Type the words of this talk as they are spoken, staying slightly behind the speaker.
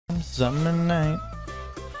Summer night.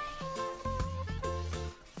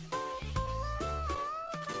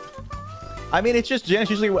 I mean, it's just Janice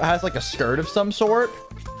usually has like a skirt of some sort.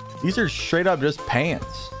 These are straight up just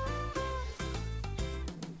pants.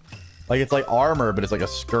 Like it's like armor, but it's like a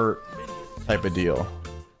skirt type of deal.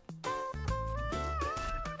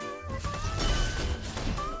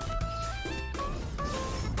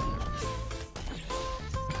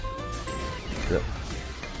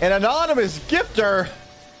 An anonymous gifter.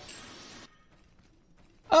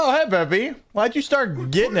 Oh, hey, Peppy. Why'd you start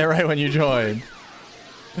getting it right when you joined?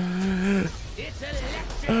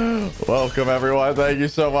 Welcome, everyone. Thank you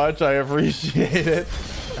so much. I appreciate it.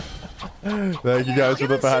 Thank you guys for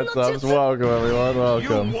the fat subs. Welcome, everyone.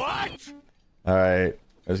 Welcome. All right.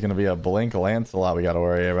 There's going to be a Blink Lancelot we got to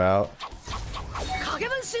worry about.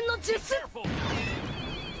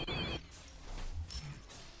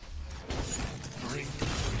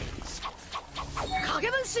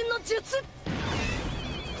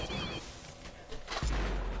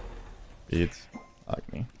 Beats.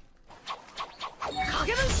 Fuck me.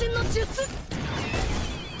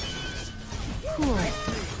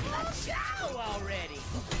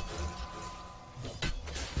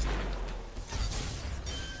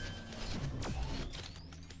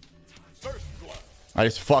 I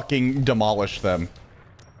just fucking demolished them.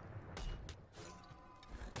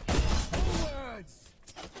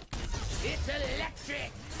 It's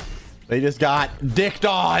electric. They just got dicked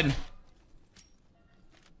on.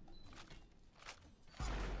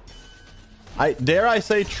 Dare I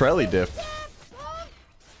say Trelly diff.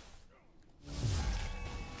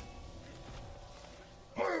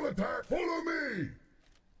 I'll attack. Follow me.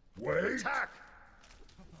 Wait. Attack.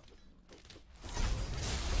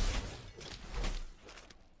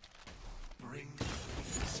 Bring.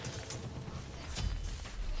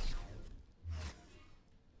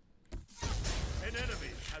 An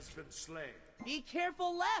enemy has been slain. Be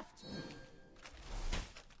careful left.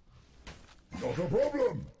 Not a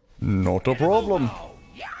problem. Not a problem.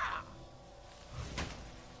 Yeah.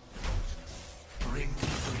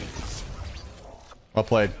 Well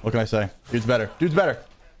played. What can I say? Dude's better. Dude's better.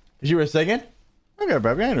 Is you were singing? Okay,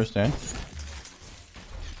 baby. I understand.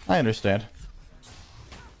 I understand.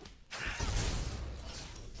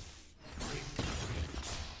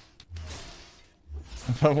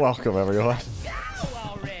 Welcome, everyone. Go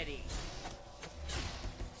already.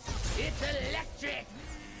 It's electric.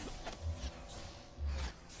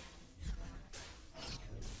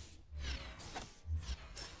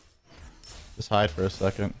 Just hide for a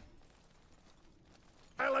second.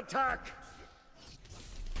 I'll attack.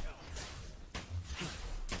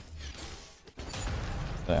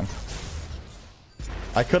 Damn.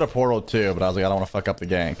 I could have portaled too, but I was like, I don't want to fuck up the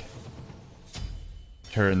gank.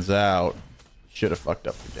 Turns out, should have fucked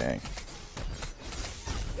up the gank.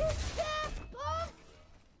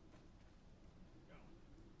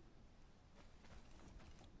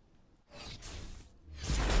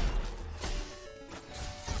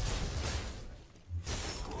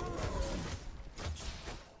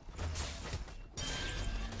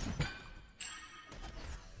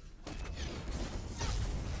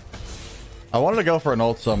 I wanted to go for an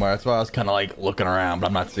ult somewhere. That's why I was kind of like looking around, but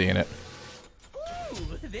I'm not seeing it.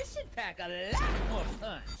 Ooh, this should pack a lot more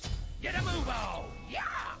punch. Get a move on. Yeah.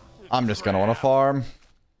 I'm just gonna want to farm.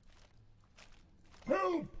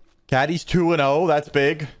 Help. Caddy's 2-0. That's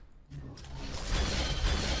big.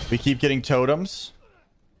 We keep getting totems.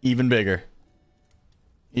 Even bigger.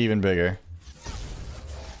 Even bigger.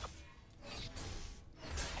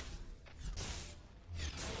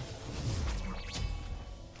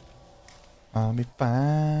 I'll be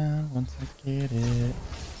fine once I get it.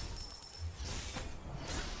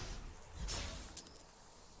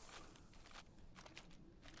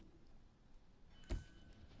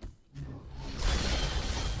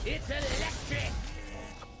 It's electric.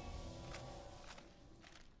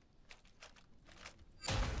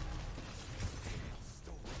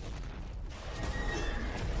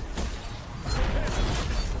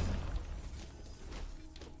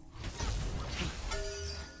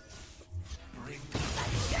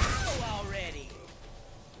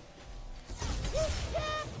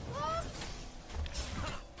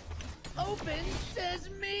 Open says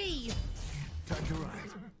me. Time to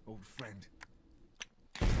ride, old friend.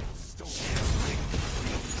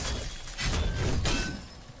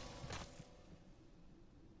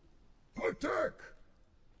 Attack!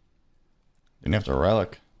 Didn't have to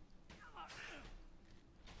relic.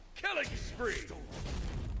 Killing spree.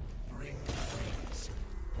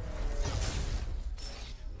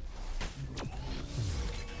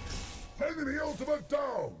 Enemy ultimate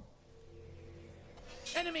down.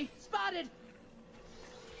 Enemy spotted.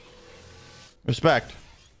 Respect.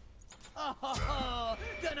 Oh,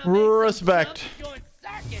 Respect.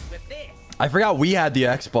 with this. I forgot we had the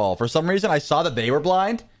X ball. For some reason, I saw that they were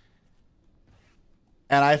blind.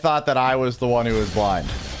 And I thought that I was the one who was blind.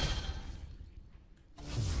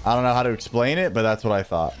 I don't know how to explain it, but that's what I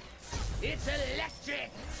thought. It's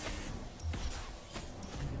electric.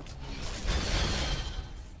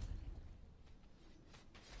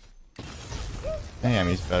 Damn,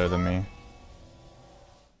 he's better than me.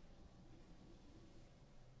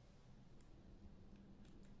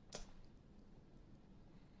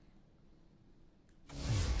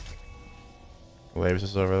 Waves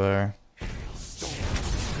is over there.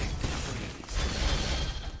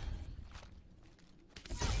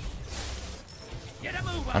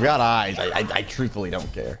 I've got eyes. I truthfully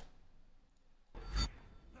don't care.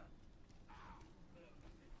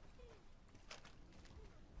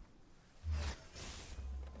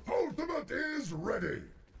 Ultimate is ready.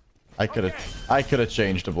 I could have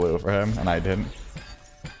changed to blue for him, and I didn't.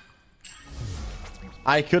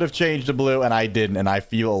 I could have changed to blue, and I didn't, and I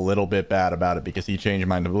feel a little bit bad about it because he changed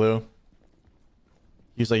mine to blue.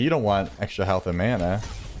 He's like, you don't want extra health and mana.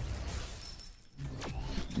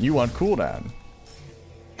 You want cooldown.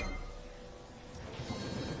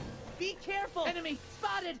 Be careful. Enemy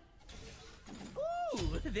spotted.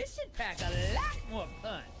 Ooh, this should pack a lot more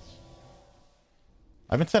punch.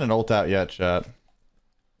 I haven't sent an ult out yet, chat.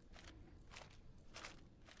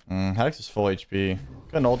 Haddox is full HP.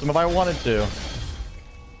 Got an ult him if I wanted to.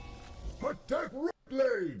 Attack right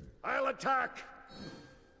lane. I'll attack.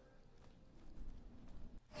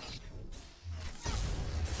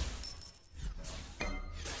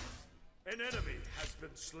 An enemy has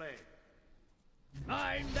been slain.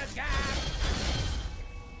 I'm the guy.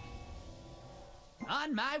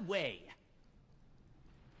 On my way.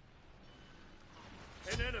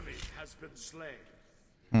 An enemy has been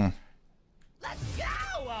slain. Let's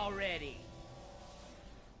go already.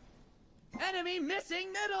 Enemy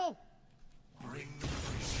missing middle. Bring the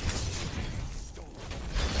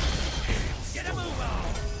Get a move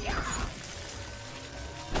on. Yeah.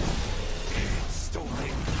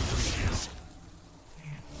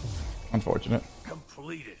 Unfortunate.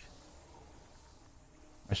 completed.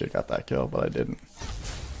 I should have got that kill, but I didn't.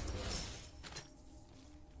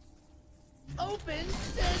 Open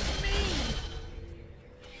sesame.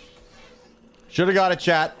 Should have got a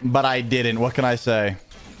chat, but I didn't. What can I say?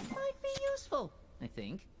 Might be useful, I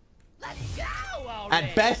think. Let's go already.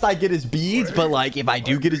 At best, I get his beads, but like, if I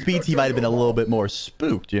do get his beads, he might have been a little bit more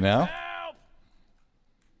spooked, you know? Help!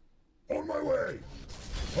 On my way.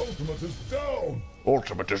 Ultimate is down.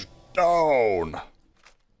 Ultimate is down.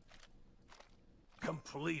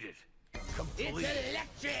 Completed. It's Completed.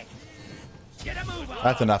 electric. Get a move on.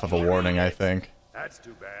 That's enough of a warning, I think. That's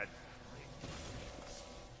too bad.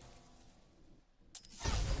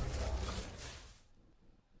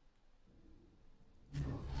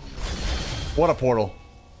 What a portal.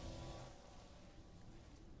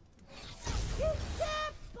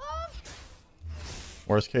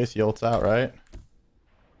 Worst case, he ults out, right?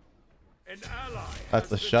 An ally. That's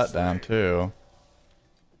the shutdown, too.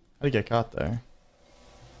 How'd he get caught there?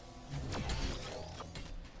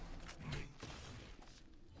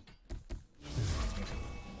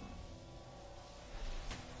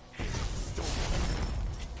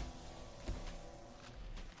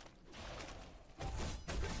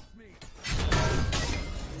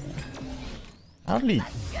 How did he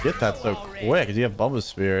get that so quick? Does he have Bubble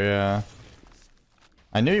Spear? Yeah.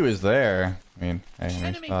 I knew he was there. I mean, hey,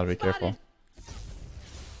 I just gotta be careful.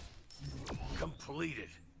 Completed.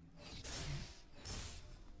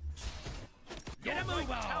 Get a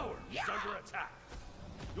move on. Tower is Yeah. under attack.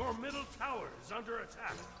 Your middle tower is under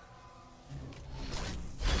attack.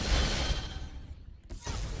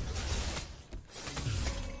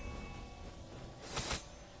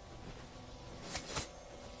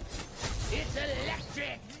 It's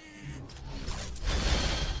electric.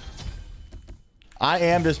 I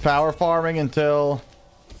am just power farming until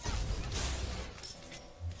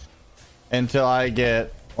I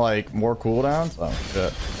get like more cooldowns. Oh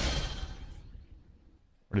shit.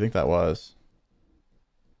 What do you think that was?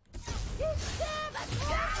 Let's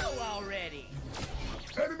go already.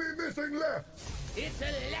 Enemy missing left. It's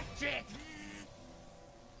electric.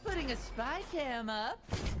 Putting a spy cam up.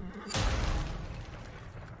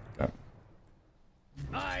 Okay.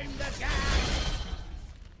 I'm the guy.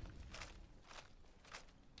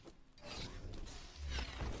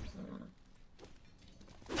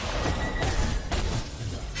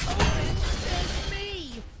 Open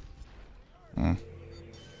sesame.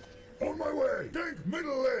 On my way. Tank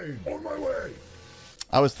middle lane. On my way.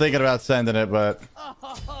 I was thinking about sending it, but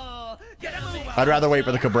Oh, get a move I'd rather wait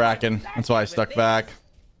for the Cabrakan. That's why I stuck back.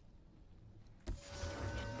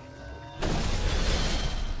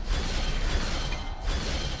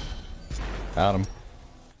 Got him.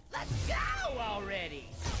 Let's go already.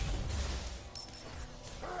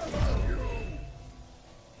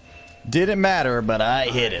 Didn't matter, but I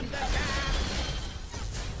hit him.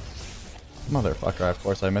 Motherfucker, of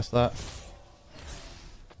course I missed that.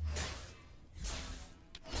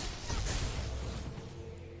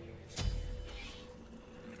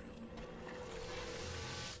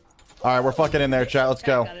 Alright, we're fucking in there, chat. Let's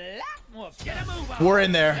go. We're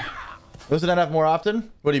in there. Doesn't that have more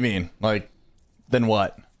often? What do you mean? Like, then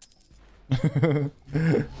what?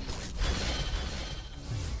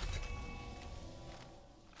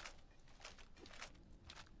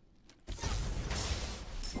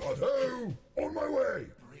 On my way.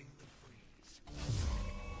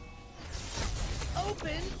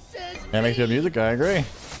 Open says Yeah, makes good music. I agree.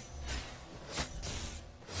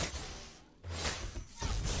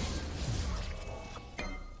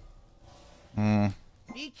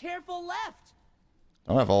 Be careful left.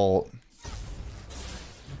 Don't have ult.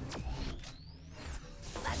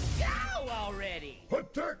 Let's go already.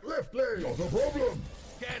 Attack left lane. Not a problem.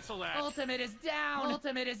 Cancel that. Ultimate is down.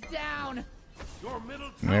 Ultimate is down. Your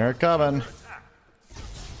middle They're coming.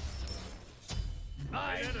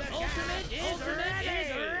 Ultimate is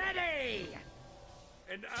ready.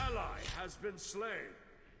 An ally has been slain.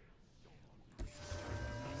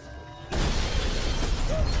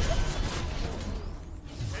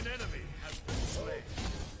 An enemy has been slain.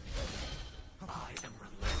 I am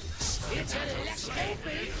relentless. It's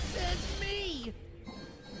open says me.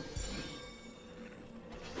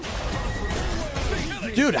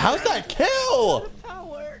 Dude, how's that kill?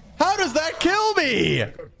 Power. How does that kill me?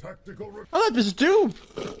 A tactical. How did this do?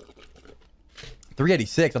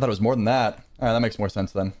 386. I thought it was more than that. All right, that makes more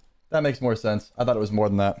sense then. That makes more sense. I thought it was more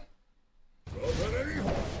than that.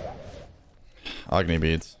 Agni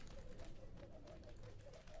beads.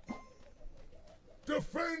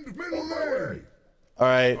 Defend middle lane. All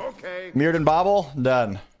right. Okay. Mirrored and Bauble,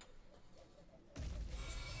 done.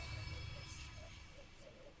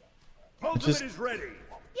 Ultimate Just- is ready.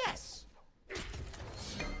 Yes.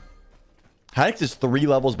 Haddix is 3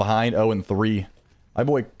 levels behind 0-3. My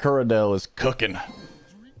boy Kuradel is cooking.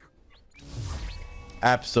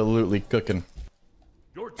 Absolutely cooking.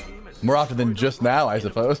 Your team is More often than just now, I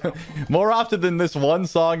suppose. More often than this one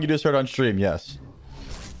song you just heard on stream, yes.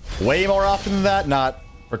 Way more often than that, not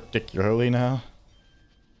particularly now.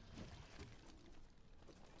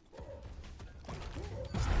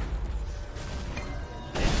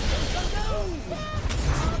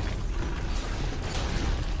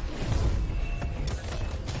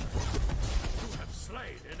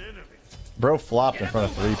 slain an enemy. Bro flopped in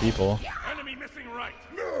front of 3 people. Enemy missing right.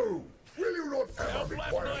 No. Will you not ever be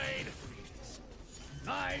Left quiet? blade.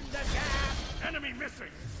 Mind the gap. Enemy missing.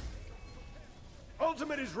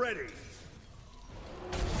 Ultimate is ready.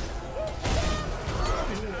 An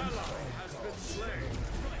ally has been slain.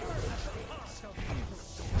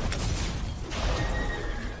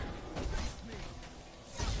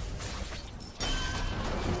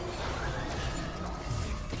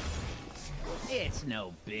 It's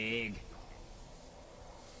no big.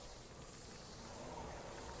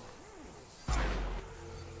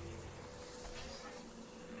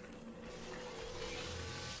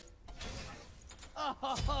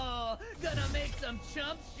 Oh, gonna make some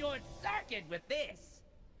chumps short circuit with this.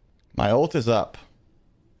 My ult is up.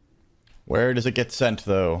 Where does it get sent,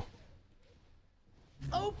 though?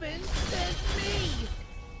 Open says me.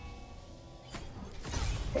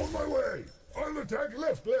 On my way. I'll attack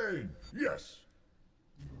left lane. Yes.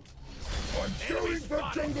 I'm going for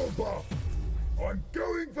jungle buff. I'm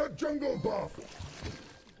going for jungle buff.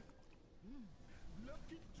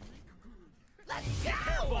 Let's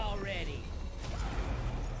go already.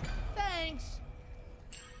 Thanks.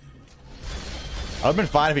 I would've been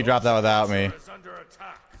fine if he dropped that without me. Is under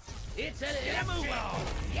attack. It's a move on.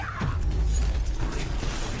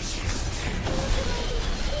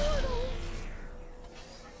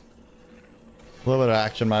 A little bit of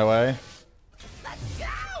action my way. Let's go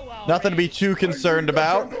already. Nothing to be too concerned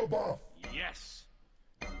about. Jungle buff. Yes.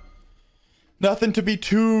 Nothing to be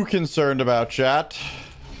too concerned about, chat.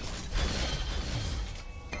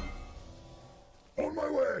 On my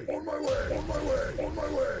way. On my way. On my way. On my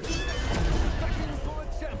way.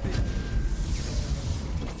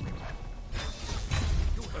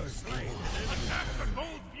 Attack the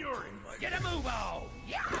Gold Fury. Get a move on.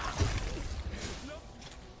 Yeah.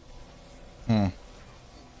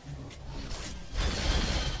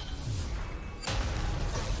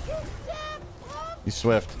 He's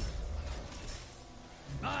swift.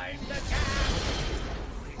 I'm the cat.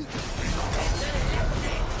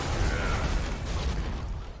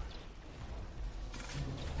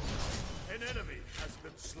 An enemy has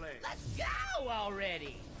been slain. Let's go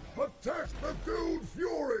already. Attack the Guild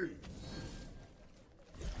Fury!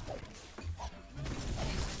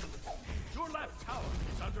 Your left tower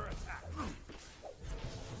is under attack.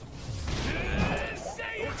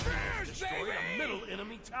 Say your prayers, Destroy a middle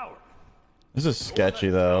enemy tower. This is sketchy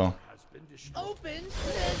though. Has been destroyed. Open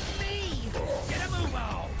sesame. Get a move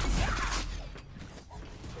on.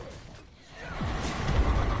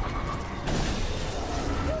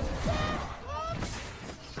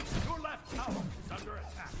 Your left tower is under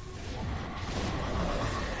attack.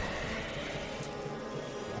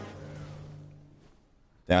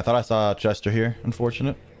 Yeah, I thought I saw Chester here.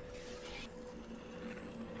 Unfortunate.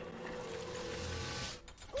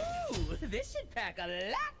 Ooh, this should pack a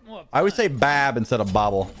lot more. I would say Bab instead of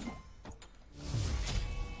Bauble.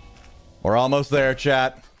 We're almost there,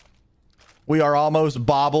 chat. We are almost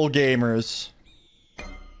Bauble gamers.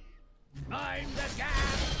 I'm the guy.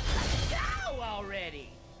 Let's go already.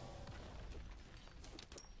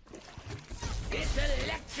 It's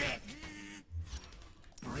electric.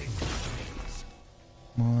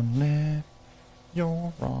 Come on, left.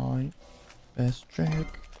 You're right. Best trick.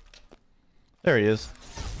 There he is.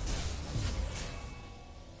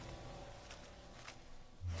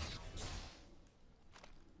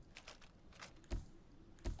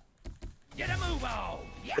 Get a move on.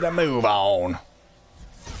 Get a move on.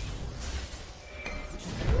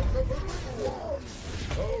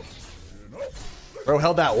 Bro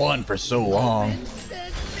held that one for so long.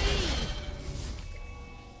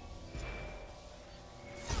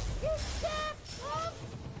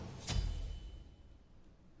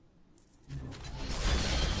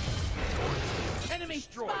 Enemy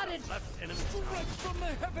spotted. Left enemy Strike from the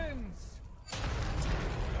heavens.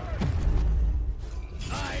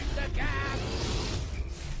 I'm the gas.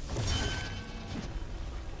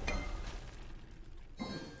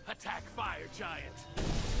 attack fire giant.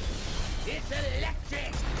 It's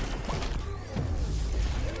electric.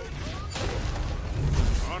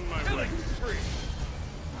 On my way. Free.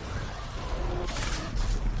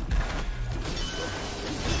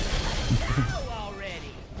 Go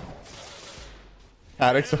already.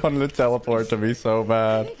 Addicts wanted to teleport to me so I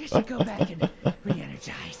bad. think I should go back and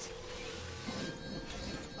re-energize.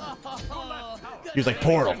 He was like,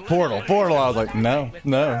 portal, portal, portal. I was like, no,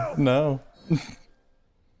 no, no.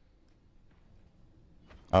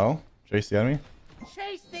 Oh, chase the enemy.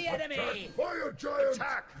 Chase the enemy. Fire giant!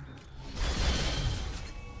 Attack.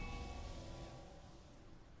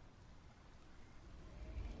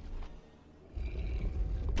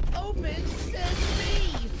 Open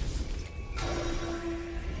sesame.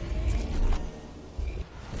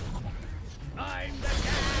 I'm the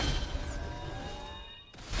cat.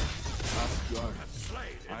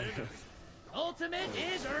 Slain an enemy. Ultimate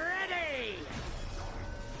is ready.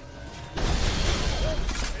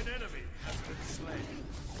 An enemy has been slain.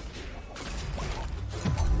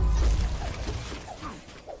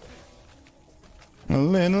 A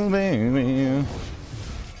little baby.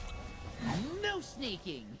 No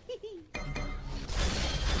sneaking.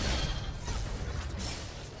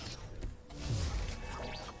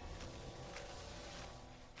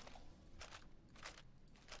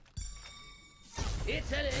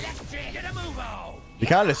 It's electric. Get a move on. You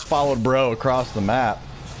kind of just followed bro across the map.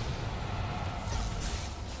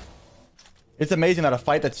 It's amazing that a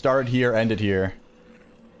fight that started here ended here.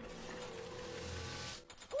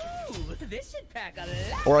 Ooh, this should pack a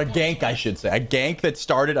lot. Or a gank, I should say. A gank that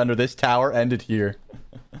started under this tower ended here.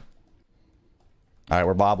 Alright,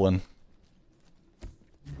 we're bobbling.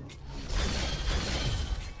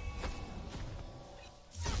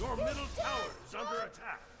 Your middle tower is under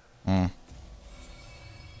attack.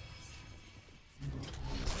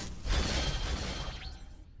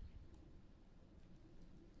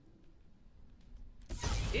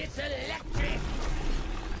 It's electric.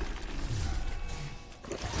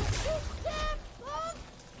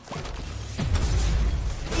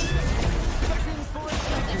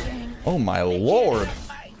 Oh my lord.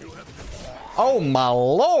 Oh my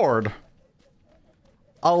lord.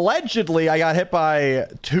 Allegedly, I got hit by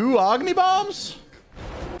 2 Agni bombs?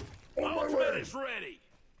 On my Ultimate way! is ready.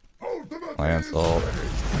 Ultimate Lance is ult. ready.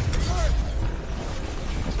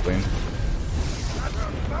 That's clean.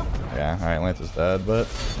 Yeah, alright, Lance is dead, but...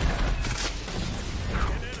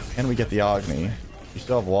 Can we get the Agni? You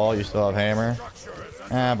still have wall, you still have hammer.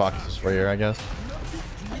 Bacchus is for you, I guess.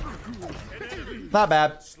 Not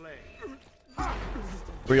bad.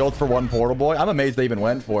 3 ults for 1 portal boy. I'm amazed they even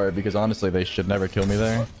went for it because honestly they should never kill me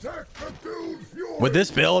there. Attack the Guild Fury! With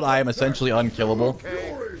this build, I am essentially unkillable.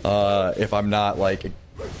 If I'm not like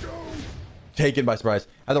taken by surprise.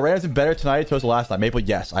 Have the randoms been better tonight towards the last night? Maple,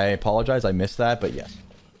 yes. I apologize, I missed that, but yes.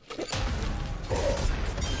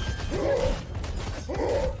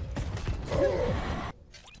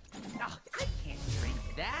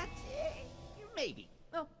 Maybe.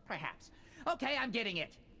 Well, perhaps. Okay, I'm getting it.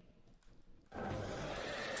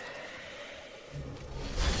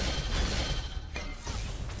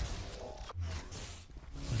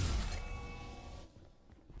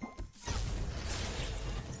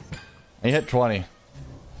 He hit 20.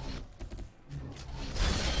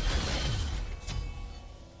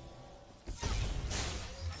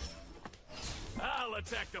 I'll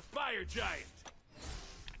attack the fire giant.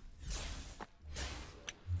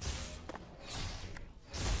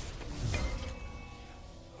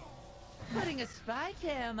 Putting a spy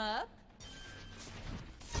cam up.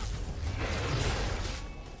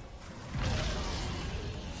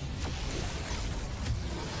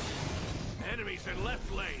 Enemies in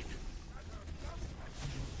left lane.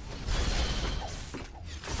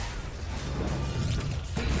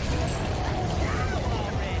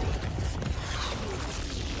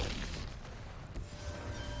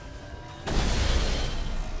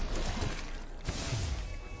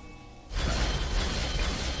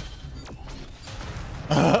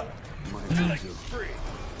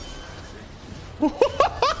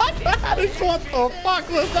 What the fuck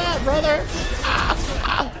was that, brother?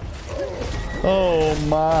 Oh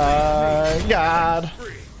my god.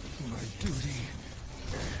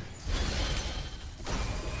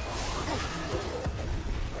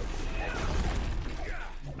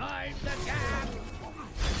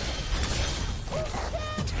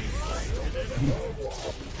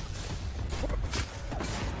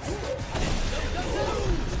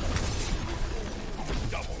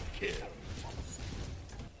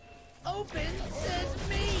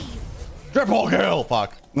 Triple kill!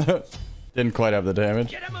 Fuck. Didn't quite have the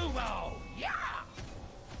damage. Get a move on! Yeah!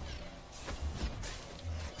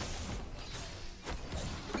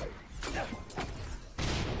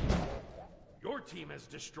 Your team has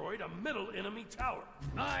destroyed a middle enemy tower.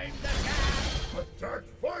 I'm the guy! Attack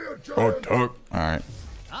fire giant! Alright.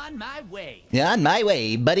 On my way! Yeah, on my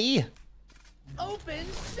way, buddy. Open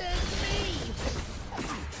sesame!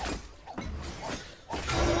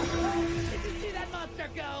 Did you see that monster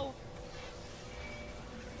go?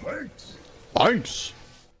 Thanks. Thanks.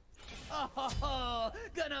 Oh,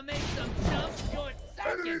 gonna make some jump short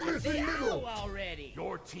circuit with the arrow already.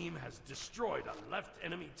 Your team has destroyed a left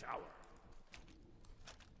enemy tower.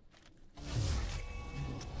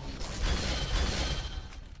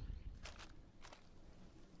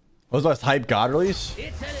 What was the last hype god release?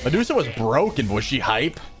 Medusa was broken. Was she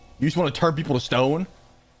hype? You just want to turn people to stone?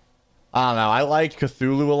 I don't know. I liked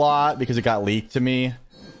Cthulhu a lot because it got leaked to me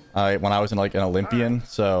when I was in like an Olympian.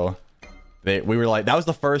 So we were like, that was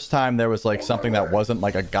the first time there was like something that wasn't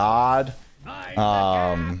like a god.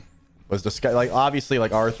 Was discussed, like obviously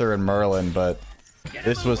like Arthur and Merlin, but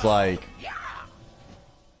this was like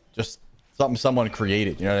just something someone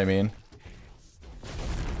created. You know what I mean?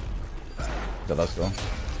 So let's go.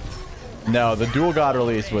 No, the dual god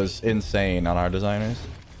release was insane on our designers.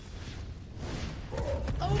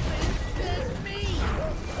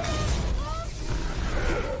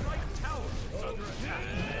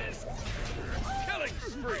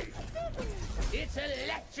 It's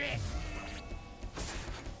electric.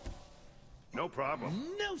 No problem.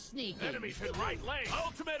 No sneaking. Enemies in right lane.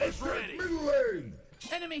 Ultimate is ready. Middle lane.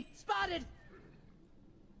 Enemy spotted.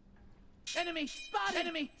 Enemy spotted.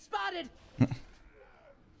 Enemy spotted.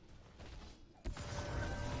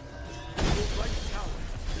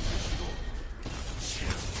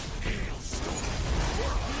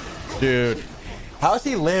 Dude, how does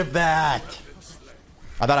he live that?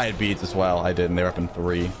 I thought I had beads as well. I didn't. They were up in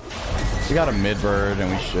 3. We got a mid bird, and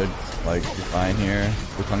we should like be fine here.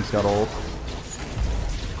 The Punk's got ult.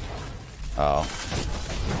 Oh.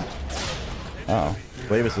 Oh.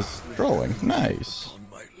 Glavis is trolling. Nice.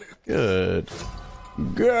 Good.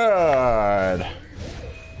 Good.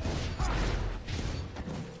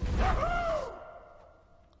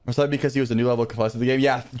 Was that because he was a new level contestant of the game?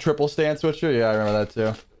 Yeah, the triple stand switcher. Yeah, I remember that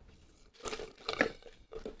too.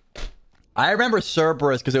 I remember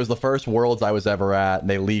Cerberus because it was the first Worlds I was ever at, and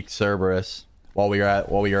they leaked Cerberus while we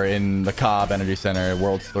were in the Cobb Energy Center at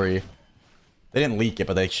Worlds 3. They didn't leak it,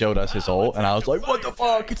 but they showed us his ult, and I was like, "What the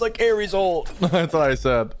fuck? It's like Ares' ult." That's what I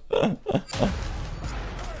said. On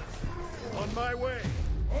my way.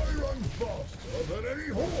 I run faster than any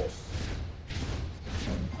horse.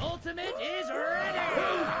 Ultimate is ready.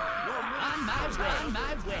 On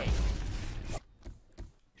my way.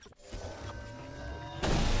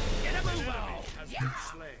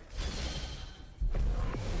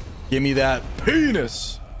 Give me that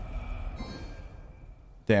penis.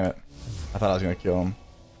 Damn it. I thought I was going to kill him. Do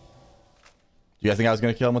you guys think I was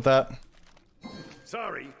going to kill him with that?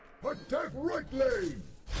 Sorry. Attack right lane.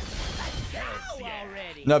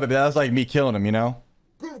 Already. No, but that was like me killing him, you know?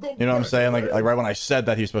 You know what I'm saying? Like right when I said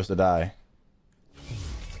that he was supposed to die.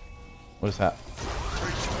 What is that?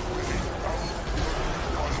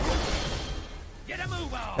 Get a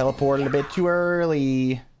move on. Teleported a bit too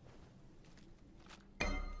early.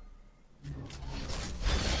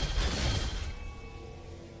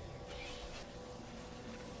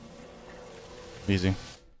 Easy.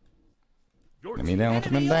 Let me down,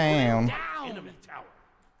 let me down. Enemy tower.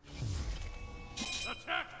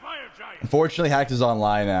 Attack fire giant. Unfortunately, Hacked is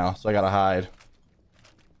online now, so I gotta hide.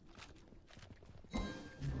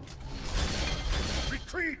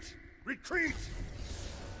 Retreat! Retreat!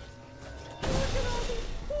 An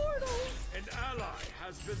ally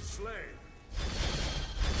has been slain.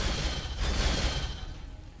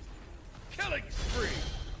 Killing spree!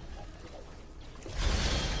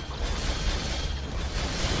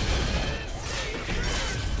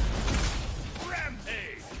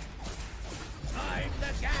 Rampage! I'm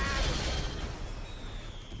the guy.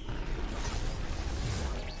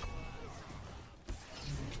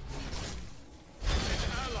 An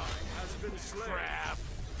ally has been slain. Crap!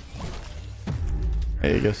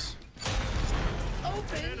 Aegis.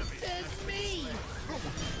 Open sesame.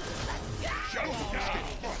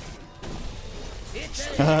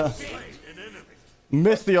 It's a Slain an enemy.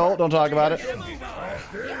 Missed the ult, don't talk about it.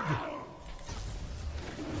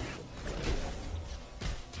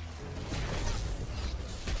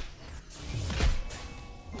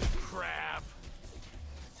 Crap!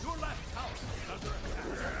 Your left tower is under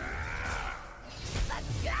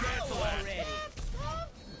attack. go already.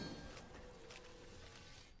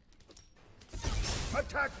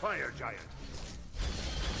 Attack fire giant.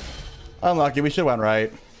 Unlucky, we should have went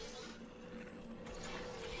right.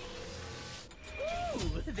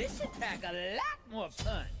 Ooh, this should pack a lot more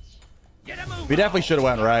punch. Get a move We definitely should have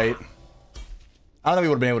went right. I don't think we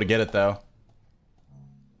would have been able to get it though.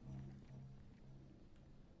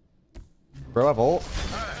 Bro, I have ult.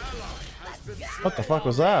 What the fuck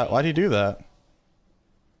was that? Why'd he do that?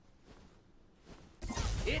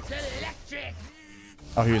 It's electric.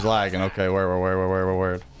 Oh, he was lagging. Okay,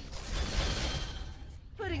 word.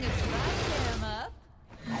 Putting a spot cam up.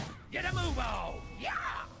 Get a move on. Yeah.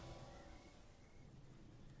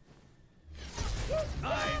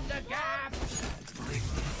 I'm the gap.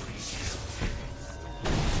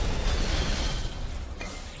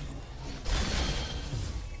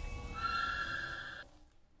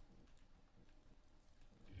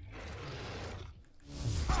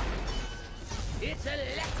 It's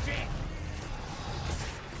electric.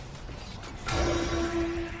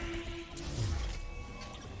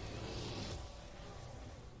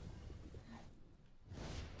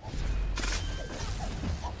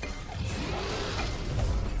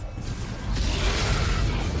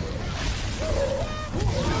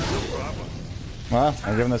 Well,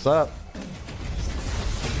 I'm giving this up.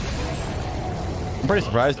 I'm pretty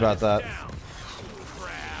surprised about that. Down.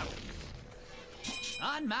 Crap.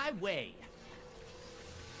 On my way.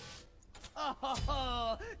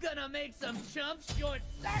 Oh, gonna make some chumps short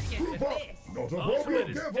circuit with Group up. this. Not a Ultimate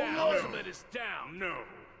problem. is Careful down. now. Ultimate is down. No.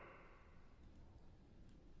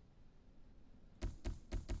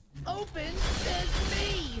 Open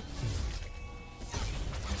sesame.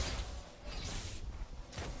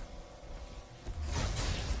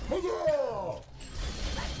 Huzzah!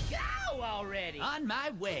 Go already. On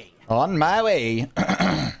my way. On my way.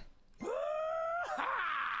 Huzzah!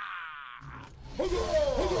 Huzzah!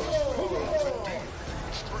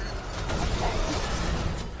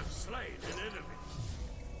 Slain an enemy.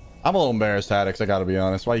 I'm a little embarrassed, Haddix, I gotta be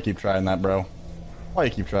honest. Why you keep trying that, bro? Why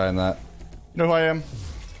you keep trying that? You know who I am? You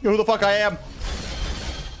know who the fuck I am?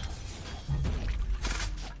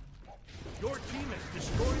 Your team has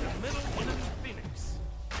destroyed a middle enemy Phoenix.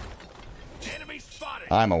 Enemy spotted.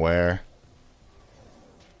 I'm aware.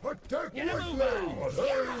 Attack Get a right move lane. on.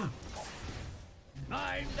 Ahead.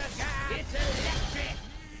 I'm the guy. It's electric.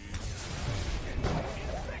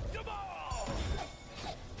 Victimable.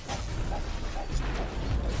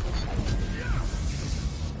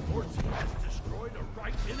 Your team has destroyed a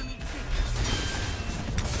right enemy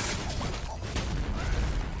Phoenix.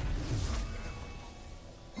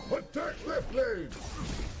 Attack left lane.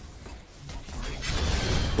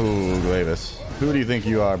 Ooh, Glavis. Who do you think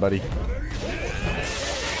you are, buddy?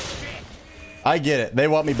 I get it. They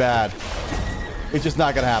want me bad. It's just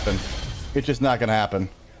not gonna happen. It's just not gonna happen.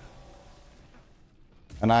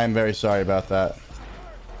 And I am very sorry about that.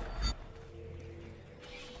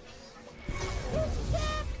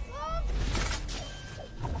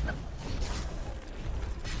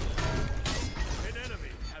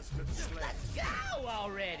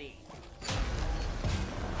 already.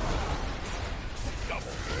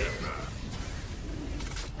 Double hit.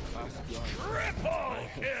 Triple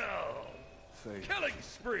kill. Killing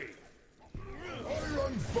spree. I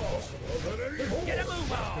run faster than any horse. Get a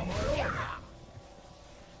move on.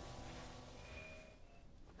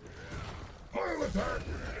 I'll attack.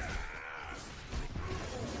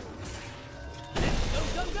 Go,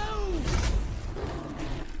 go, go!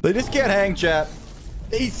 They just can't hang, chat.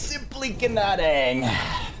 They simply cannot hang.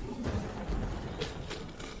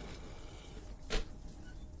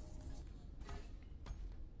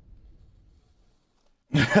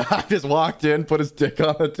 I just walked in, put his dick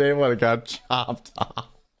on the table, and it got chopped off.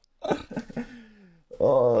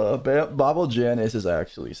 Oh, Bauble Janice is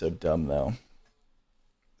actually so dumb, though.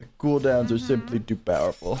 The cooldowns are simply too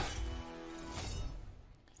powerful.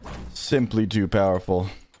 Simply too powerful.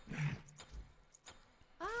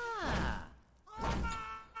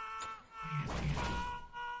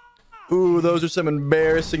 Ooh, those are some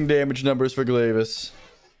embarrassing damage numbers for Glavis.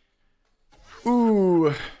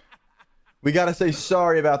 Ooh. We gotta say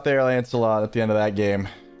sorry about there, Lancelot, at the end of that game.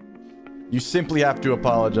 You simply have to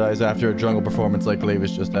apologize after a jungle performance like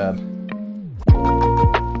Glavis just had.